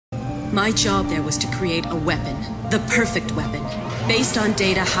My job there was to create a weapon, the perfect weapon, based on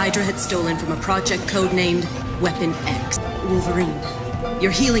data Hydra had stolen from a project codenamed Weapon X. Wolverine,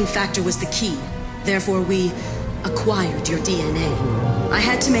 your healing factor was the key. Therefore, we acquired your DNA. I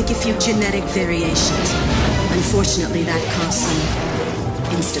had to make a few genetic variations. Unfortunately, that caused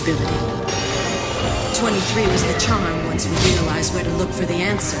some instability. 23 was the charm once we realized where to look for the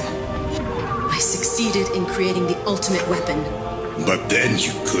answer. I succeeded in creating the ultimate weapon. But then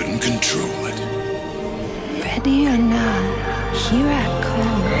you couldn't control it. Ready or not, here I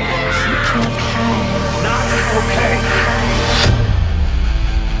come. You can't hide. Not okay.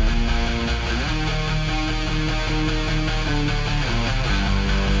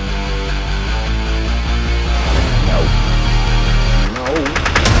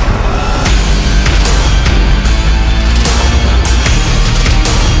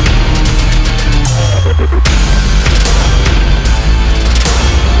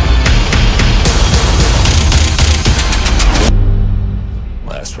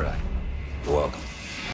 Last track. Welcome.